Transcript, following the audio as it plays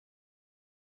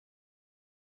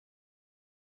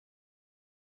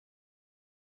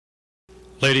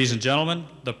Ladies and gentlemen,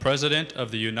 the President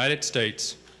of the United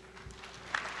States.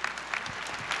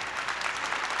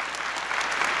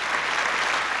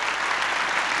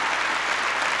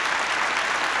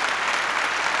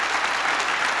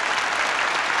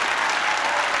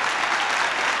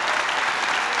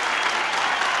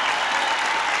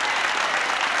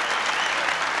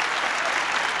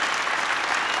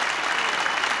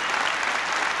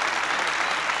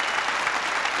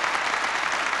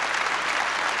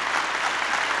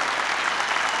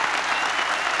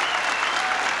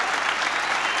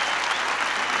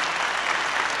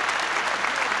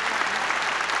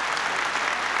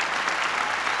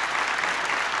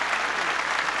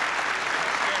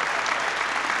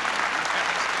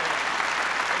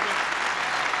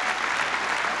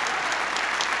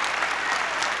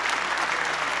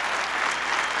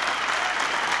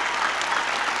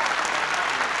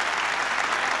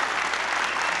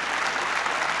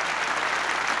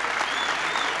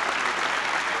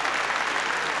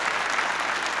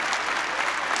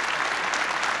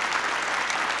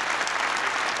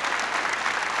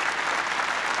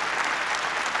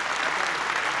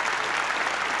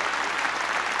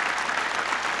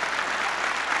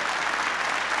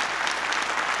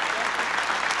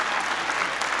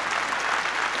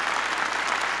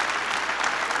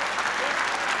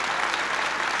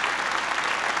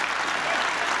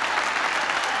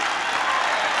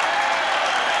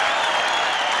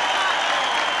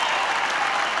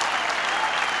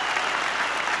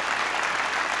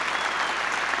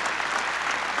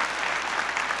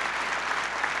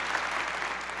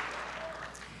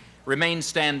 Remain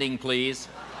standing, please.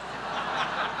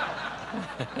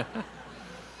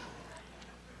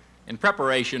 In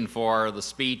preparation for the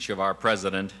speech of our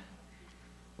President,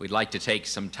 we'd like to take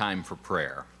some time for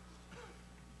prayer.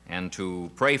 And to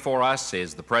pray for us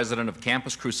is the President of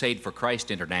Campus Crusade for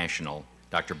Christ International,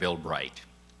 Dr. Bill Bright.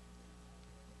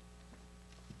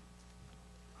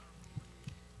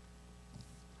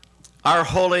 Our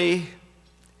holy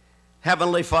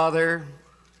Heavenly Father,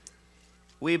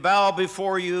 we bow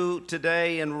before you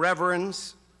today in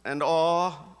reverence and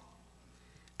awe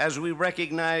as we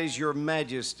recognize your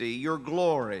majesty, your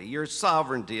glory, your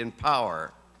sovereignty and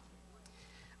power.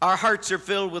 Our hearts are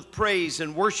filled with praise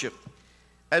and worship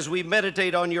as we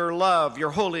meditate on your love,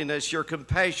 your holiness, your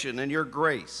compassion, and your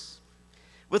grace.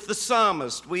 With the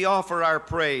psalmist, we offer our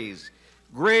praise.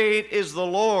 Great is the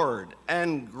Lord,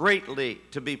 and greatly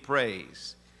to be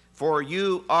praised, for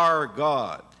you are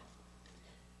God.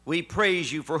 We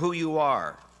praise you for who you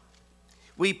are.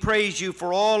 We praise you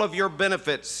for all of your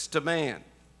benefits to man.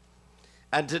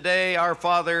 And today, our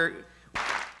Father,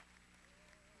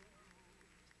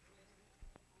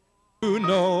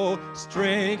 no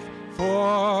strength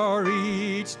for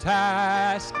each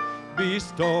task,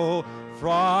 bestow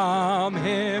from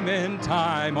him in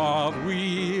time of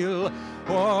weal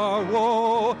or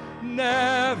woe,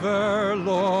 never,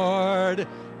 Lord,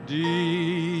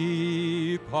 depart.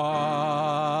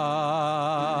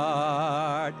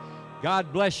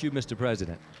 God bless you, Mr.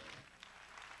 President.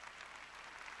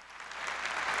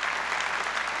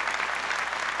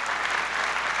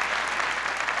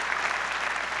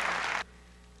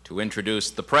 To introduce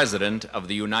the President of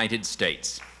the United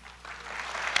States.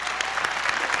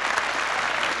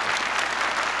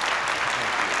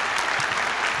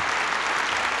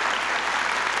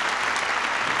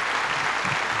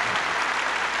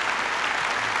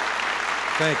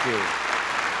 thank you.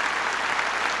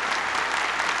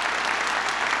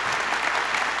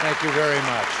 Thank you very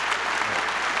much.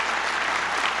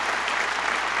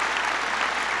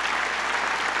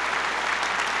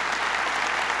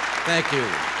 Thank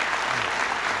you.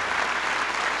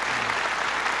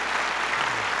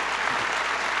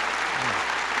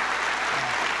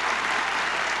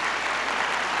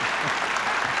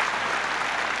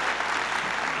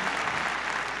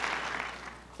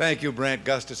 Thank you, Brant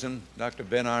Gustafson, Dr.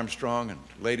 Ben Armstrong, and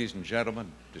ladies and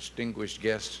gentlemen, distinguished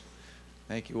guests.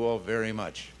 Thank you all very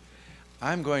much.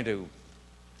 I'm going to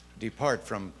depart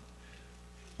from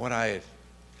what I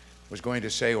was going to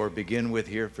say or begin with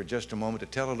here for just a moment to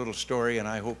tell a little story, and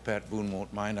I hope Pat Boone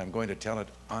won't mind. I'm going to tell it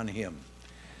on him.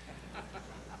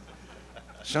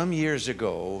 Some years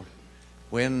ago,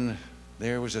 when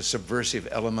there was a subversive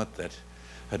element that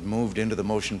had moved into the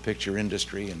motion picture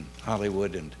industry in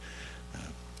Hollywood, and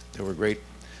there were great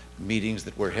meetings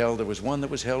that were held. There was one that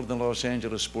was held in the Los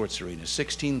Angeles Sports Arena.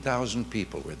 16,000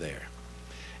 people were there,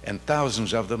 and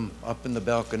thousands of them up in the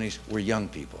balconies were young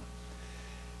people.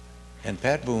 And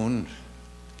Pat Boone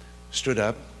stood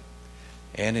up,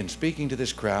 and in speaking to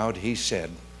this crowd, he said,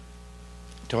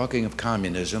 talking of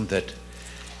communism, that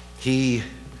he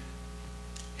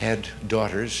had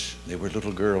daughters. They were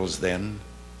little girls then.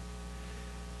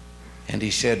 And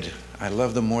he said, I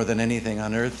love them more than anything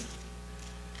on earth.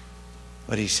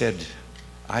 But he said,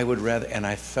 I would rather, and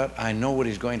I thought, I know what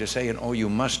he's going to say, and oh, you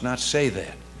must not say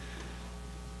that.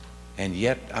 And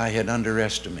yet I had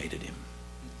underestimated him.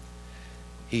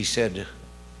 He said,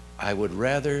 I would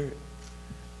rather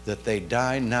that they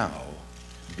die now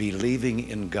believing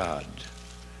in God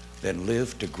than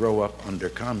live to grow up under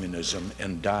communism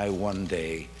and die one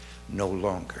day no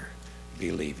longer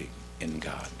believing in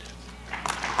God.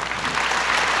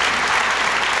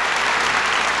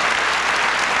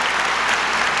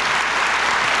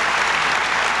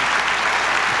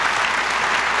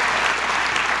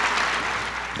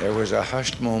 There was a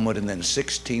hushed moment, and then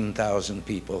 16,000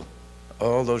 people,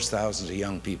 all those thousands of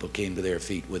young people, came to their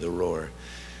feet with a roar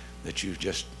that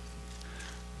it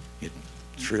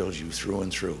thrills you through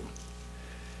and through.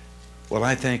 Well,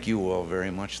 I thank you all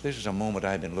very much. This is a moment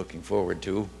I've been looking forward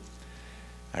to.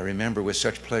 I remember with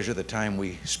such pleasure the time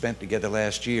we spent together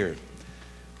last year.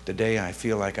 Today I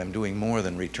feel like I'm doing more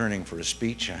than returning for a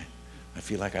speech. I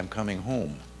feel like I'm coming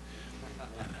home.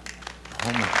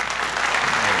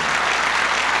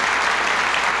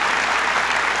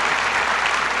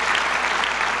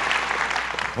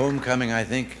 Homecoming, I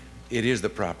think it is the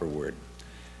proper word.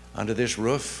 Under this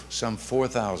roof, some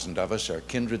 4,000 of us are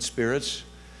kindred spirits,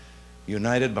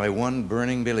 united by one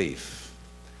burning belief.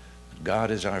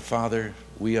 God is our Father,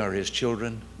 we are His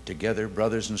children, together,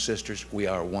 brothers and sisters, we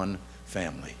are one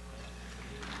family.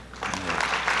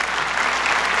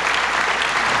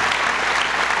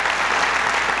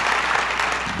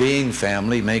 Being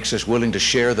family makes us willing to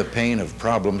share the pain of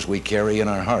problems we carry in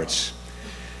our hearts.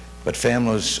 But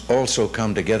families also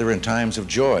come together in times of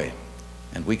joy,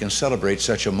 and we can celebrate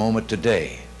such a moment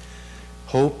today.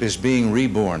 Hope is being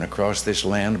reborn across this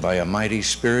land by a mighty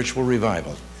spiritual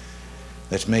revival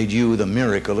that's made you the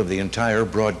miracle of the entire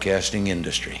broadcasting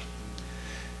industry.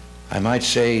 I might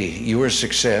say your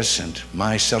success and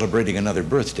my celebrating another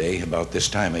birthday about this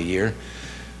time of year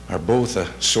are both a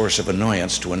source of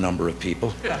annoyance to a number of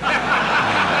people.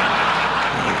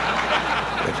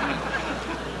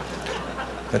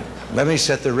 But let me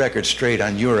set the record straight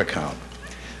on your account.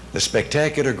 The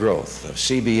spectacular growth of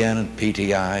CBN and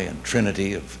PTI and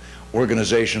Trinity, of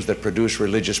organizations that produce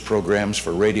religious programs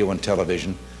for radio and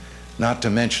television, not to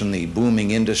mention the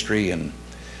booming industry in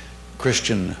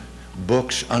Christian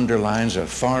books, underlines a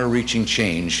far-reaching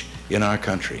change in our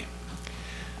country.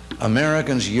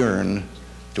 Americans yearn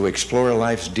to explore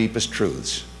life's deepest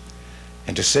truths,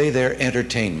 and to say their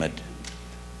entertainment,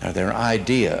 or their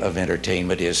idea of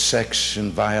entertainment, is sex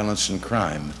and violence and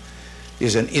crime,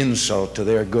 is an insult to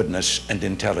their goodness and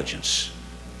intelligence.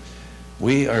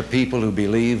 We are people who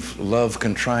believe love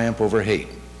can triumph over hate,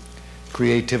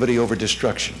 creativity over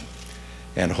destruction,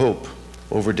 and hope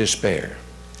over despair.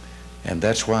 And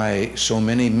that's why so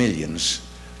many millions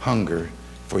hunger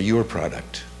for your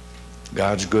product,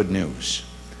 God's good news.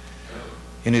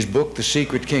 In his book, The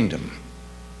Secret Kingdom,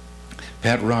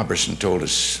 Pat Robertson told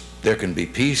us, there can be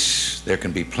peace, there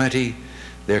can be plenty,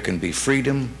 there can be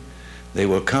freedom. They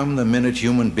will come the minute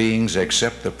human beings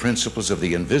accept the principles of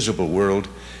the invisible world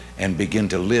and begin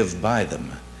to live by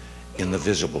them in the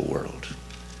visible world.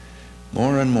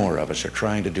 More and more of us are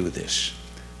trying to do this.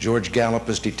 George Gallup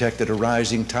has detected a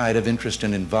rising tide of interest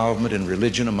and involvement in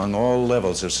religion among all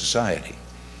levels of society.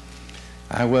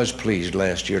 I was pleased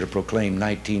last year to proclaim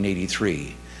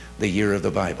 1983 the year of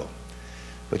the Bible.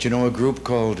 But you know, a group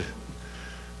called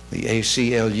the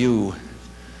ACLU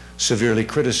severely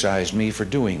criticized me for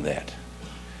doing that.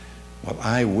 Well,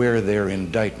 I wear their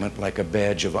indictment like a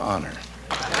badge of honor.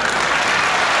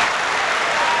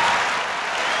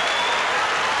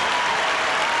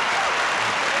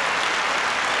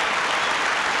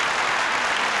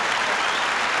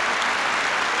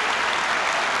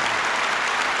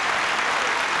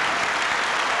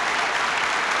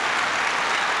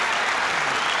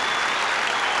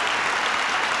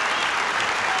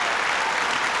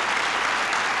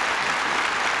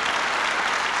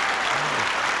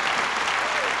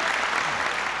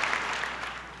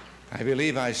 I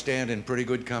believe I stand in pretty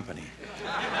good company.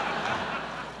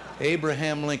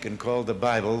 Abraham Lincoln called the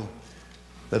Bible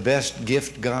the best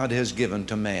gift God has given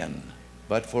to man.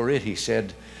 But for it, he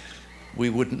said, we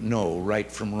wouldn't know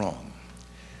right from wrong.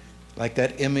 Like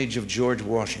that image of George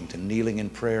Washington kneeling in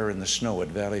prayer in the snow at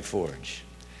Valley Forge,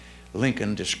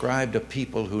 Lincoln described a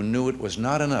people who knew it was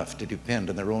not enough to depend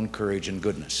on their own courage and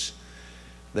goodness.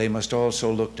 They must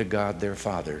also look to God, their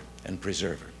Father and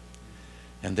Preserver.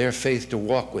 And their faith to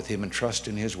walk with him and trust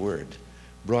in his word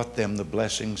brought them the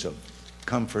blessings of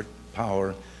comfort,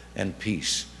 power, and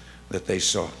peace that they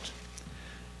sought.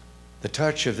 The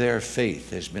touch of their faith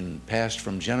has been passed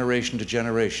from generation to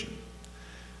generation.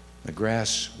 The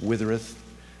grass withereth,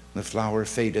 the flower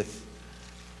fadeth,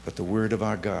 but the word of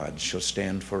our God shall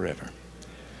stand forever.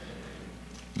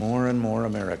 More and more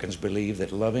Americans believe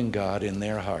that loving God in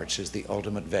their hearts is the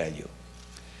ultimate value.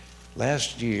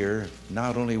 Last year,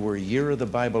 not only were Year of the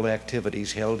Bible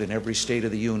activities held in every state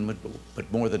of the Union,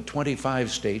 but more than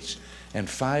 25 states and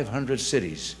 500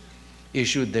 cities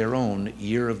issued their own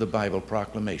Year of the Bible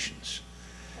proclamations.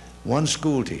 One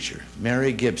school teacher,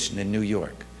 Mary Gibson in New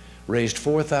York, raised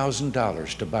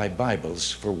 $4,000 to buy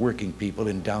Bibles for working people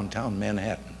in downtown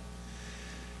Manhattan.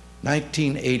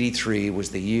 1983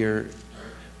 was the year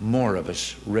more of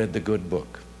us read the good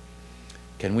book.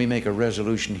 Can we make a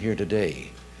resolution here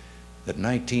today that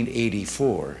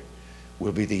 1984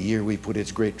 will be the year we put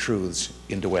its great truths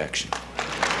into action?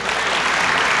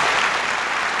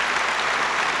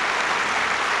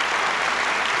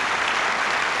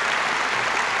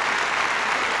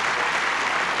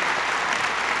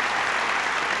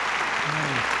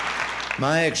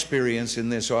 My experience in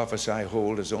this office I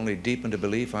hold has only deepened a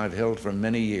belief I've held for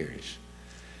many years.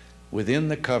 Within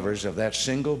the covers of that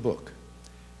single book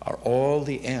are all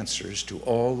the answers to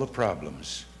all the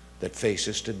problems that face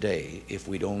us today if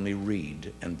we'd only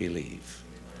read and believe.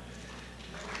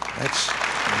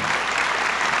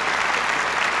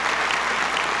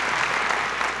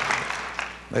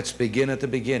 Let's begin at the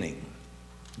beginning.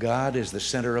 God is the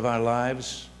center of our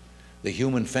lives. The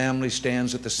human family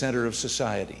stands at the center of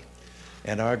society.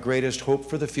 And our greatest hope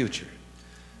for the future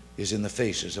is in the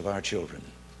faces of our children.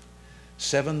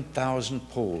 7,000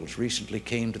 Poles recently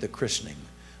came to the christening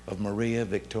of Maria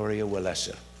Victoria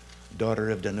Walesa,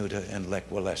 daughter of Danuta and Lech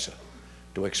Walesa,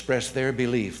 to express their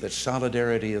belief that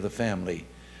solidarity of the family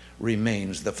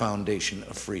remains the foundation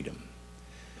of freedom.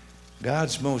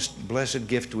 God's most blessed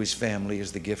gift to his family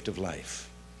is the gift of life.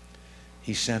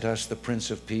 He sent us the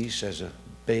Prince of Peace as a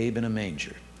babe in a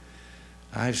manger.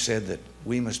 I've said that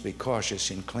we must be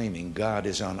cautious in claiming God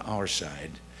is on our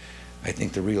side. I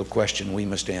think the real question we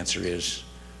must answer is,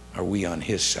 are we on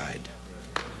his side?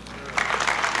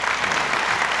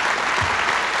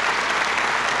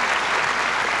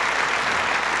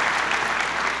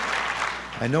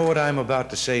 I know what I'm about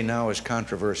to say now is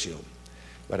controversial,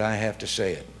 but I have to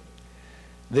say it.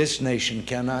 This nation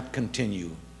cannot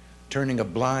continue turning a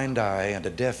blind eye and a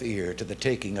deaf ear to the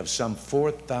taking of some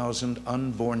 4,000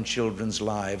 unborn children's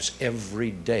lives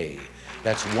every day.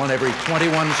 That's one every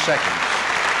 21 seconds.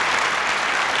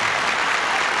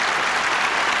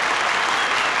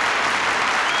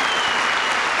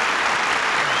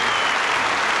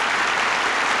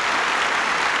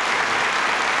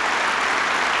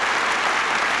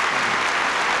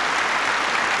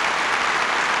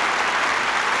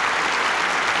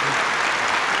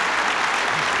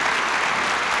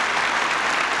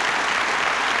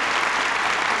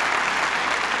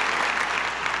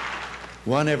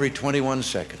 One every 21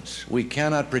 seconds. We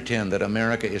cannot pretend that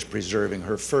America is preserving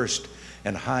her first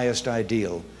and highest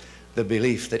ideal, the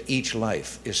belief that each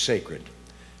life is sacred,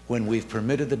 when we've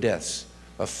permitted the deaths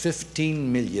of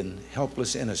 15 million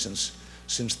helpless innocents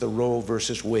since the Roe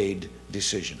versus Wade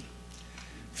decision.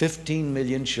 15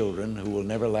 million children who will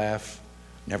never laugh,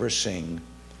 never sing,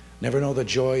 never know the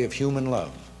joy of human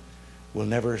love, will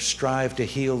never strive to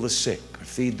heal the sick or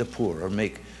feed the poor or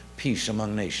make peace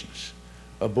among nations.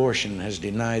 Abortion has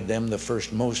denied them the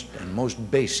first, most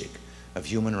basic of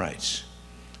human rights.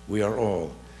 We are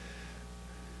all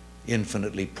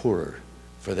infinitely poorer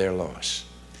for their loss.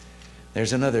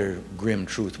 There's another grim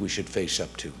truth we should face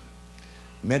up to.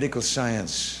 Medical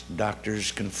science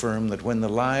doctors confirm that when the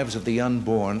lives of the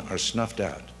unborn are snuffed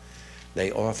out,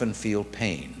 they often feel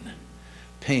pain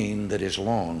that is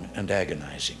long and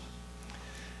agonizing.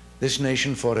 This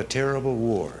nation fought a terrible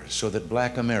war so that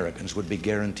black Americans would be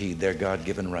guaranteed their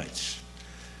God-given rights.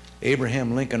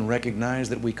 Abraham Lincoln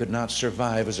recognized that we could not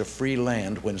survive as a free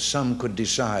land when some could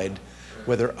decide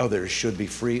whether others should be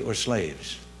free or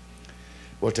slaves.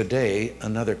 Well, today,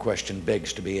 another question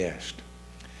begs to be asked.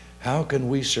 How can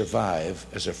we survive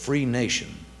as a free nation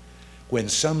when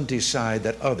some decide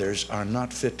that others are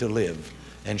not fit to live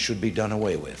and should be done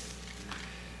away with?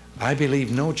 I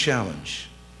believe no challenge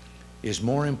is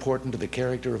more important to the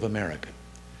character of America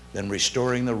than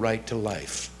restoring the right to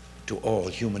life to all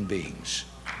human beings.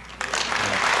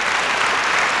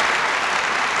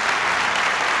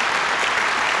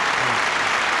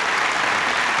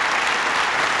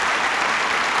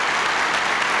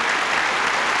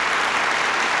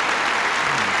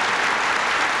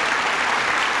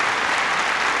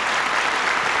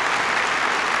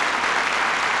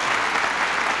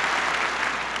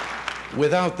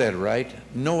 Without that right,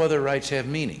 no other rights have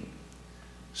meaning.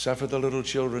 Suffer the little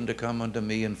children to come unto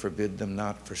me, and forbid them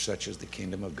not, for such is the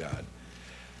kingdom of God.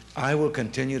 I will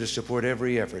continue to support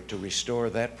every effort to restore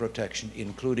that protection,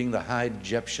 including the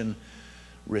Hyde-Jepsen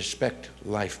Respect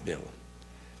Life Bill.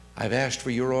 I've asked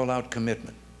for your all-out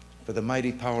commitment, for the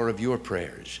mighty power of your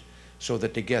prayers, so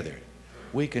that together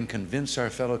we can convince our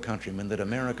fellow countrymen that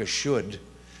America should,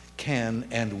 can,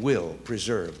 and will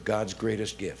preserve God's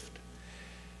greatest gift.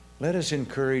 Let us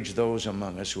encourage those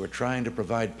among us who are trying to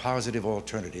provide positive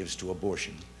alternatives to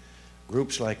abortion.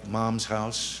 Groups like Mom's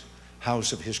House,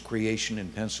 House of His Creation in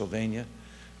Pennsylvania,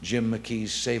 Jim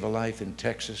McKee's Save a Life in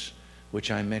Texas, which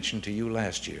I mentioned to you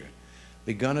last year,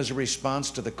 begun as a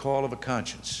response to the call of a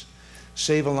conscience.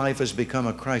 Save a Life has become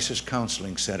a crisis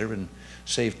counseling center and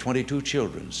saved 22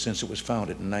 children since it was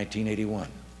founded in 1981.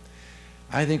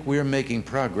 I think we're making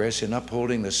progress in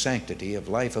upholding the sanctity of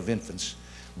life of infants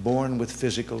born with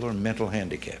physical or mental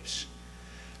handicaps.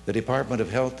 The Department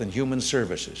of Health and Human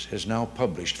Services has now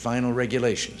published final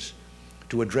regulations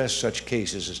to address such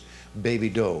cases as Baby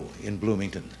Doe in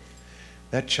Bloomington.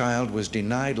 That child was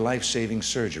denied life-saving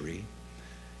surgery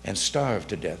and starved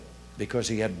to death because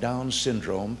he had Down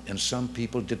syndrome, and some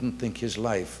people didn't think his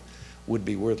life would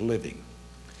be worth living.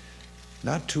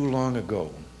 Not too long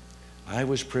ago, I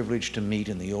was privileged to meet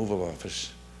in the Oval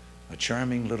Office a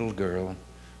charming little girl,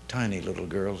 tiny little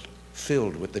girl,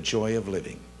 filled with the joy of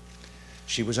living.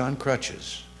 She was on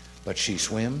crutches, but she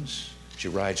swims, she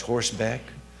rides horseback,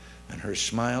 and her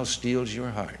smile steals your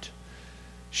heart.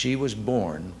 She was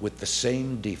born with the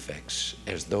same defects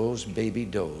as those baby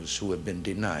does who have been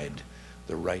denied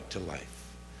the right to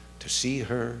life. To see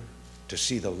her, to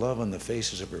see the love on the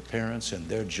faces of her parents and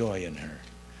their joy in her,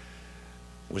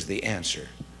 was the answer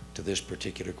to this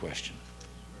particular question.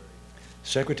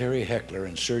 Secretary Heckler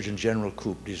and Surgeon General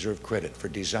Koop deserve credit for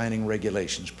designing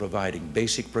regulations providing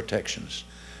basic protections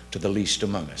to the least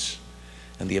among us.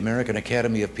 And the American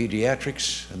Academy of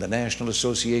Pediatrics and the National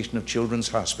Association of Children's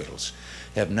Hospitals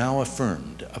have now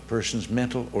affirmed a person's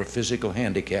mental or physical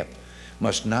handicap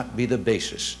must not be the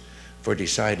basis for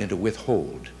deciding to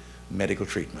withhold medical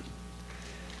treatment.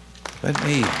 Let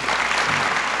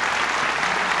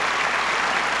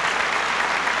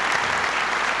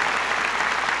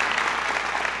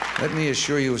me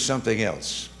assure you of something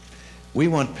else. We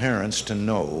want parents to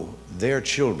know their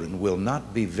children will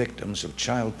not be victims of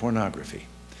child pornography.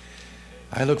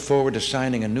 I look forward to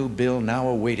signing a new bill now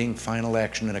awaiting final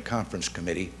action in a conference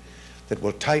committee that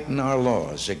will tighten our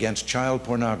laws against child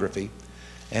pornography,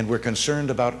 and we're concerned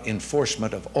about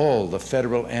enforcement of all the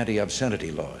federal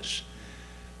anti-obscenity laws.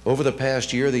 Over the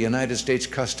past year, the United States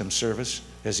Customs Service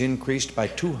has increased by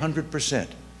 200%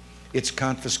 its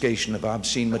confiscation of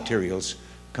obscene materials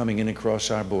coming in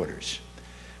across our borders.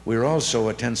 We're also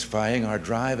intensifying our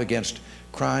drive against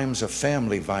crimes of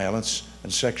family violence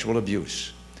and sexual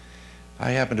abuse.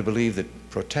 I happen to believe that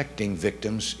protecting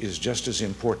victims is just as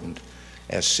important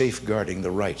as safeguarding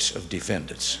the rights of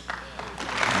defendants.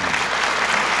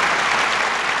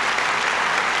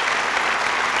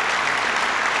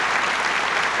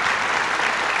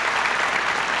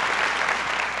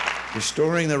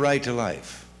 Restoring the right to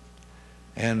life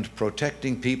and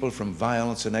protecting people from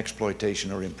violence and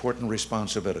exploitation are important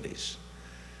responsibilities.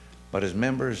 But as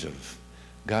members of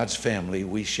God's family,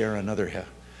 we share another,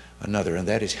 and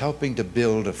that is helping to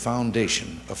build a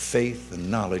foundation of faith and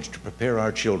knowledge to prepare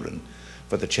our children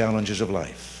for the challenges of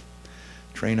life.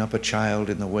 Train up a child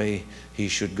in the way he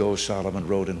should go, Solomon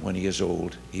wrote, and when he is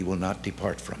old, he will not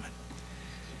depart from it.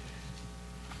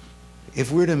 If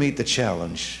we're to meet the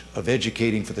challenge of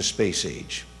educating for the space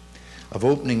age, of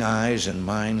opening eyes and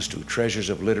minds to treasures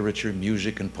of literature,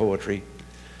 music, and poetry,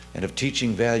 and of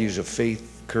teaching values of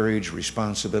faith, courage,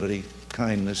 responsibility,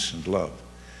 kindness, and love,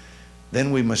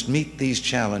 then we must meet these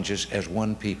challenges as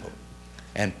one people,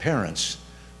 and parents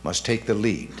must take the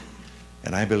lead,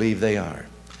 and I believe they are.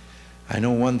 I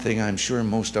know one thing I'm sure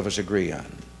most of us agree on.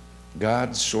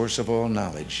 God's source of all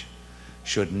knowledge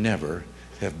should never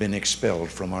have been expelled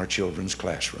from our children's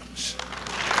classrooms.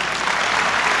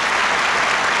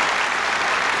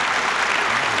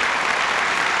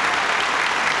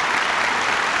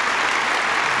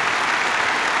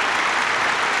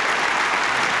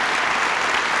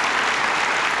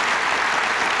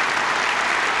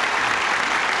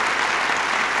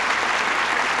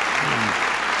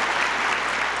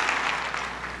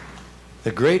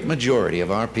 The great majority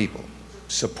of our people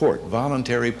support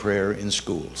voluntary prayer in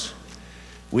schools.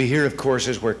 We hear of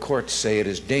courses where courts say it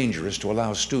is dangerous to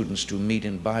allow students to meet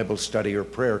in Bible study or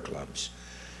prayer clubs.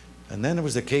 And then there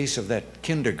was the case of that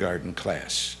kindergarten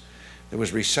class that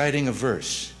was reciting a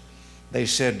verse. They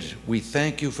said, "We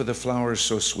thank you for the flowers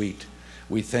so sweet.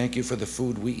 We thank you for the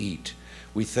food we eat.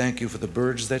 We thank you for the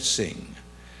birds that sing.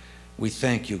 We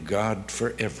thank you, God,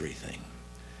 for everything.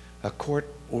 A court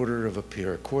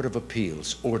of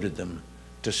appeals ordered them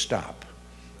to stop.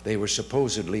 They were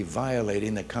supposedly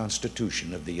violating the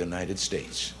Constitution of the United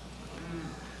States.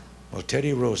 Well,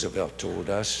 Teddy Roosevelt told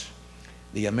us,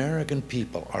 the American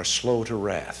people are slow to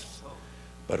wrath,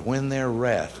 but when their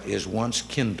wrath is once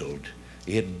kindled,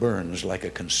 it burns like a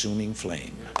consuming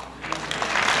flame.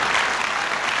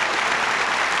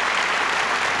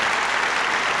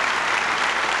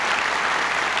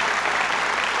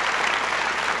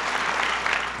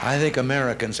 I think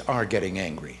Americans are getting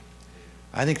angry.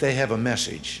 I think they have a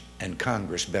message, and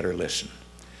Congress better listen.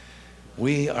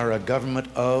 We are a government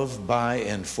of, by,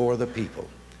 and for the people,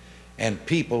 and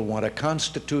people want a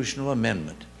constitutional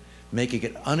amendment making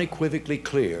it unequivocally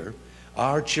clear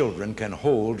our children can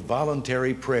hold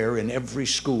voluntary prayer in every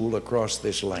school across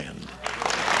this land.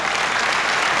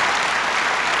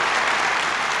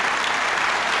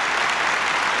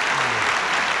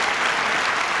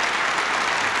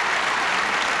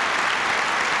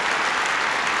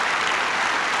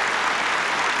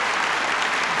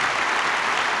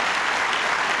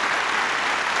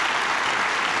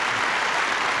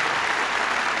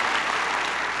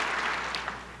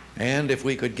 And if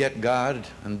we could get God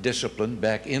and discipline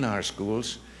back in our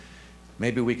schools,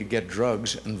 maybe we could get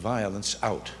drugs and violence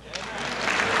out.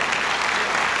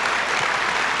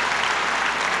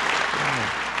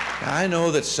 I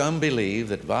know that some believe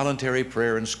that voluntary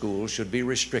prayer in schools should be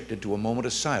restricted to a moment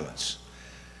of silence.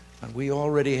 But we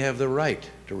already have the right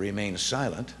to remain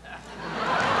silent.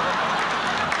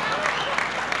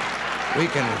 We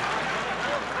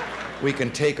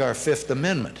can take our Fifth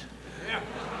Amendment.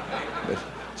 But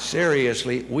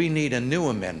seriously, we need a new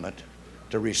amendment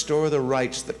to restore the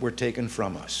rights that were taken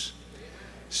from us.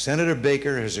 Senator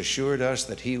Baker has assured us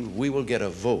that we will get a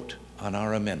vote on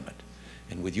our amendment.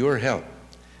 And with your help,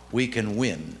 we can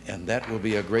win, and that will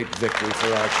be a great victory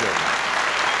for our children.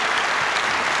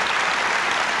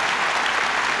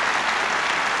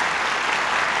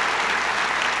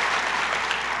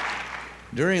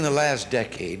 During the last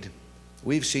decade,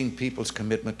 we've seen people's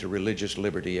commitment to religious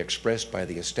liberty expressed by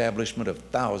the establishment of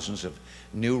thousands of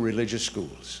new religious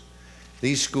schools.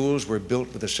 These schools were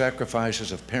built with the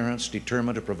sacrifices of parents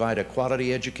determined to provide a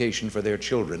quality education for their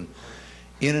children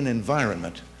in an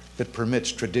environment that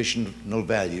permits traditional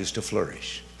values to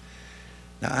flourish.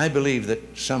 Now, I believe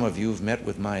that some of you have met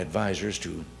with my advisors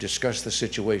to discuss the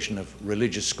situation of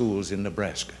religious schools in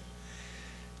Nebraska.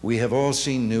 We have all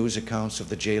seen news accounts of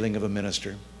the jailing of a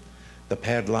minister, the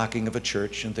padlocking of a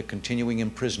church, and the continuing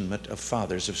imprisonment of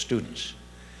fathers of students.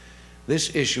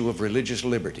 This issue of religious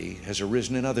liberty has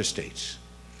arisen in other states.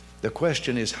 The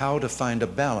question is how to find a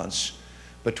balance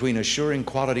between assuring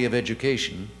quality of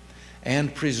education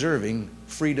and preserving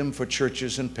freedom for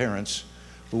churches and parents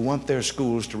who want their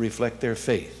schools to reflect their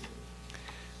faith.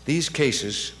 These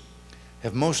cases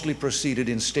have mostly proceeded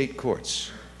in state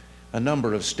courts. A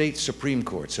number of state Supreme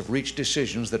Courts have reached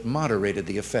decisions that moderated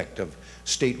the effect of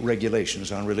state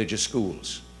regulations on religious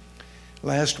schools.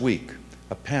 Last week,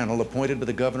 a panel appointed by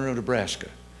the governor of Nebraska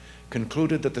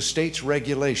concluded that the state's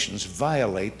regulations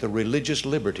violate the religious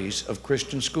liberties of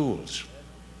Christian schools.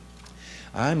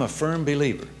 I'm a firm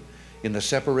believer in the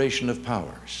separation of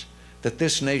powers, that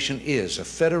this nation is a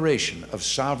federation of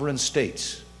sovereign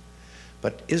states.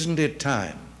 But isn't it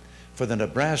time for the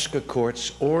Nebraska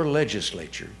courts or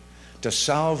legislature to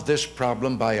solve this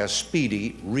problem by a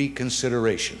speedy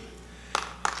reconsideration?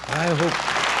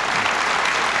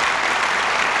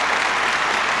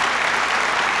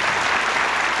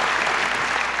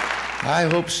 I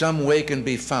hope some way can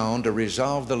be found to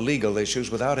resolve the legal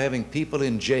issues without having people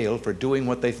in jail for doing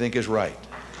what they think is right.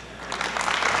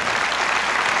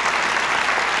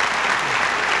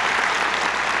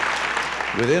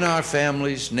 Within our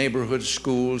families, neighborhoods,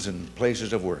 schools, and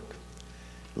places of work,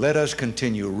 let us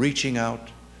continue reaching out,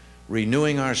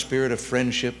 renewing our spirit of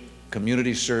friendship,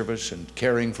 community service, and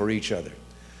caring for each other,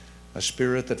 a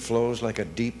spirit that flows like a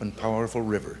deep and powerful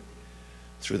river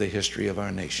through the history of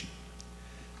our nation.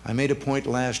 I made a point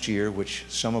last year which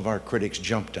some of our critics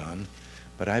jumped on,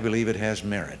 but I believe it has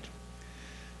merit.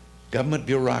 Government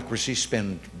bureaucracy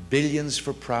spend billions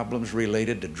for problems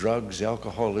related to drugs,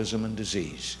 alcoholism, and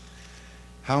disease.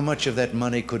 How much of that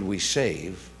money could we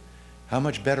save? How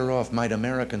much better off might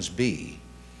Americans be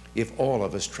if all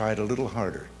of us tried a little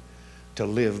harder to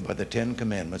live by the 10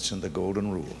 Commandments and the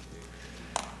Golden Rule?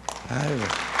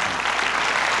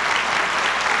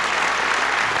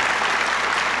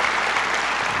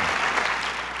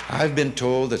 I've been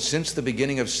told that since the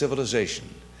beginning of civilization,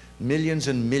 millions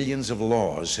and millions of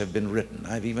laws have been written.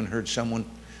 I've even heard someone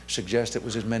suggest it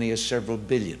was as many as several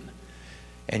billion.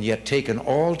 And yet, taken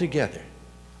all together,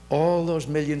 all those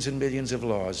millions and millions of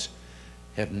laws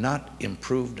have not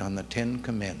improved on the 10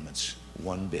 Commandments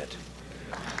one bit.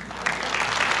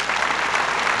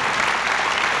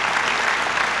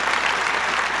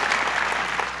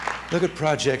 Look at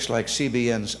projects like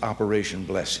CBN's Operation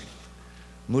Blessing,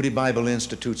 Moody Bible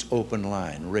Institute's Open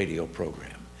Line radio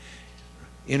program,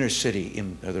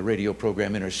 the radio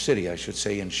program Inner City, I should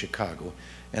say, in Chicago,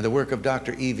 and the work of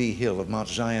Dr. E.V. Hill of Mount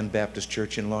Zion Baptist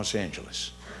Church in Los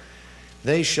Angeles.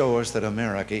 They show us that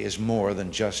America is more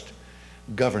than just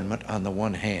government on the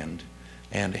one hand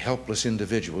and helpless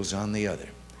individuals on the other.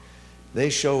 They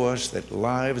show us that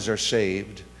lives are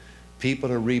saved, people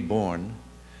are reborn,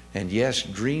 and yes,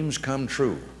 dreams come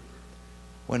true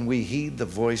when we heed the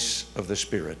voice of the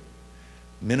Spirit,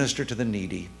 minister to the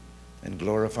needy, and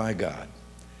glorify God.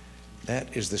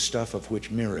 That is the stuff of which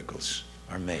miracles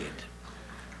are made.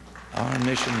 Our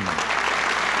mission.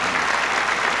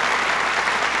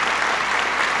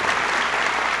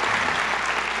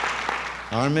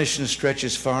 Our mission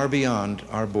stretches far beyond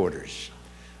our borders.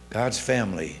 God's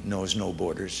family knows no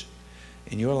borders.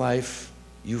 In your life,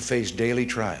 you face daily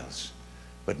trials,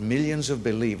 but millions of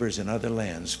believers in other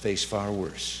lands face far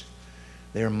worse.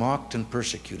 They are mocked and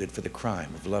persecuted for the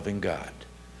crime of loving God.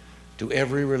 To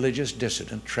every religious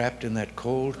dissident trapped in that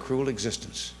cold, cruel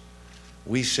existence,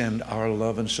 we send our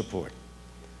love and support.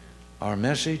 Our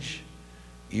message: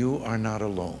 you are not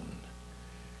alone.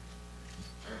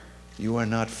 You are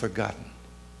not forgotten.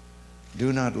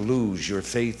 Do not lose your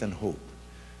faith and hope,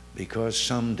 because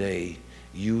someday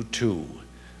you too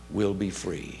will be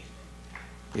free.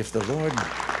 If the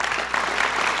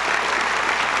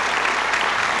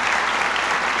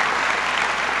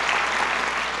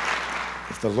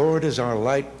Lord is our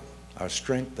light, our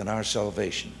strength, and our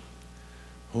salvation,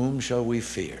 whom shall we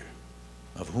fear?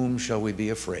 Of whom shall we be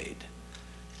afraid?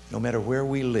 No matter where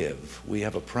we live, we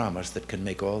have a promise that can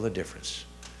make all the difference.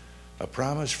 A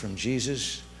promise from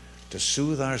Jesus to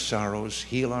soothe our sorrows,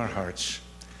 heal our hearts,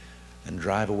 and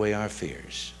drive away our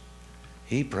fears.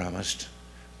 He promised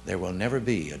there will never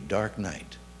be a dark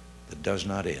night that does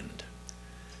not end.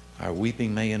 Our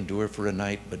weeping may endure for a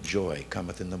night, but joy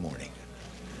cometh in the morning.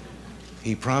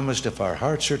 He promised if our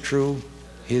hearts are true,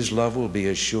 his love will be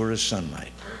as sure as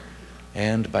sunlight.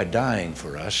 And by dying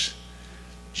for us,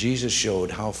 Jesus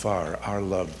showed how far our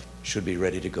love should be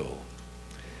ready to go.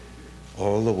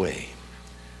 All the way.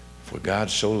 For God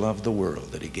so loved the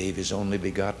world that he gave his only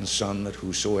begotten Son, that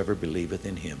whosoever believeth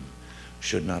in him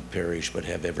should not perish but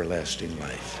have everlasting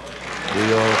life. We all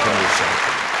can recite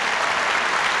that.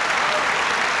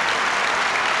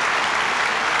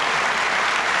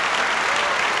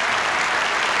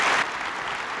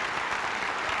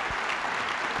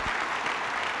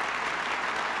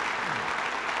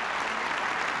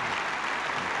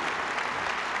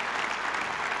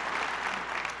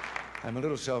 I'm a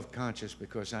little self-conscious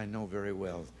because I know very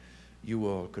well you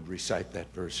all could recite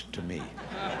that verse to me.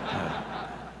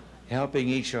 Helping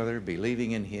each other,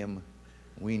 believing in him,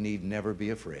 we need never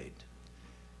be afraid.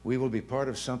 We will be part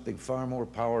of something far more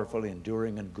powerful,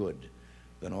 enduring, and good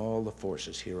than all the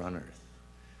forces here on earth.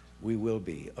 We will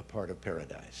be a part of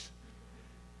paradise.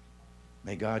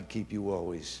 May God keep you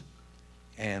always,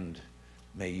 and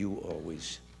may you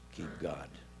always keep God.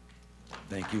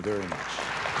 Thank you very much.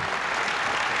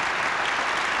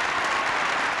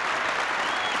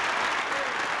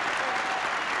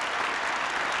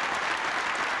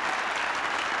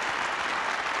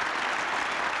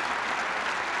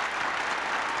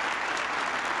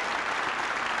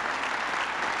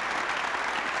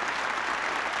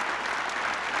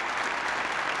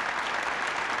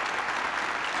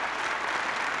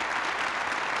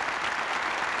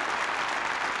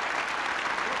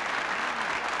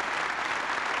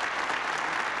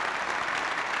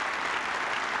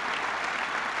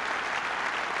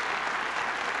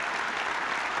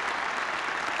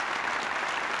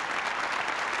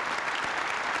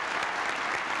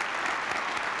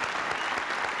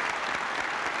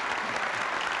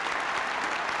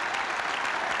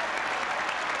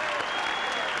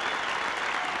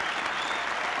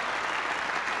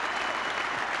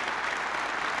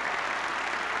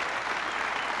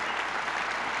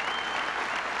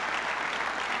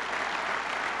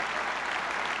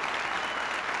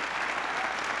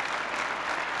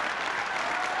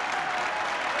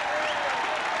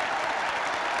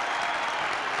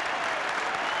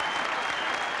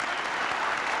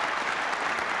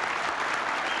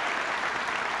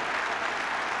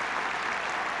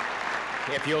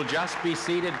 If you'll just be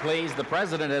seated, please. The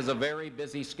President has a very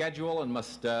busy schedule and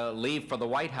must leave for the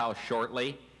White House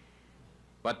shortly.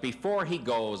 But before he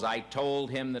goes, I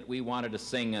told him that we wanted to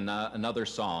sing another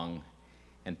song,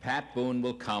 and Pat Boone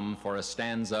will come for a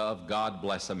stanza of God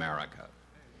Bless America.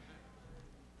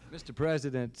 Mr.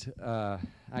 President,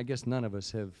 I guess none of us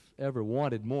have ever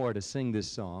wanted more to sing this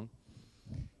song.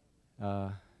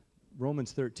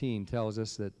 Romans 13 tells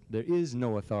us that there is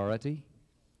no authority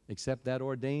except that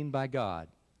ordained by God.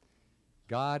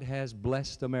 God has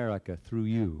blessed America through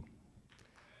you.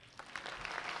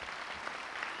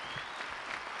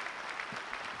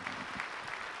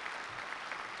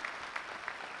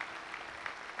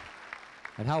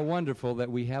 And how wonderful that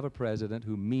we have a president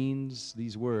who means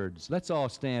these words. Let's all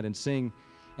stand and sing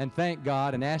and thank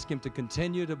God and ask him to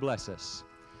continue to bless us.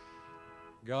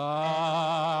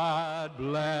 God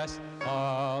bless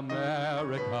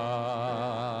America,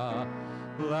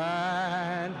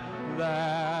 land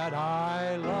that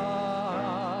I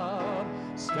love.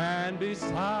 Stand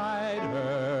beside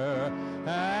her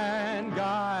and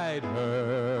guide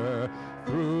her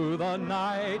through the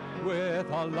night with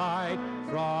a light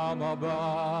from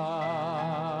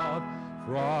above.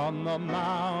 From the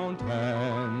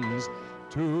mountains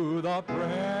to the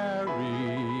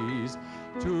prairies,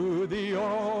 to the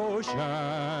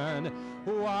ocean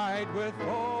white with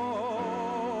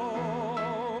foam.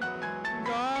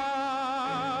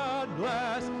 God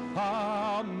bless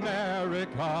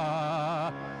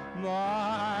America,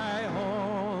 my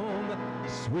home,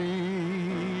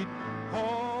 sweet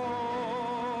home.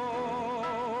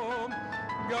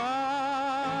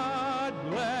 God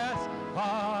bless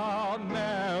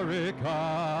America,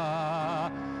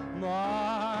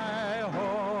 my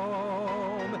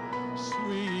home,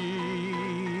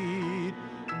 sweet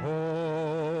home.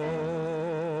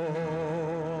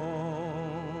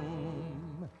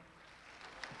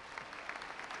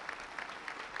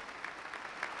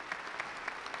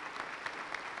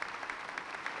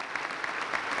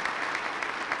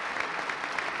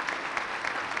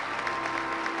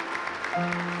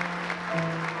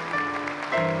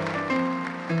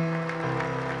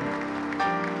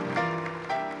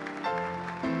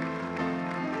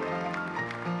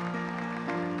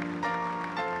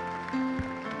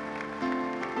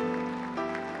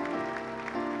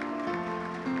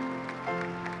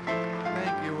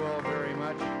 Thank you all very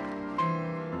much.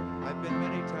 I've been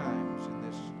many times in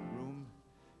this room,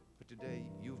 but today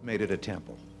you've made it a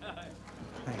temple.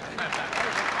 Thank you.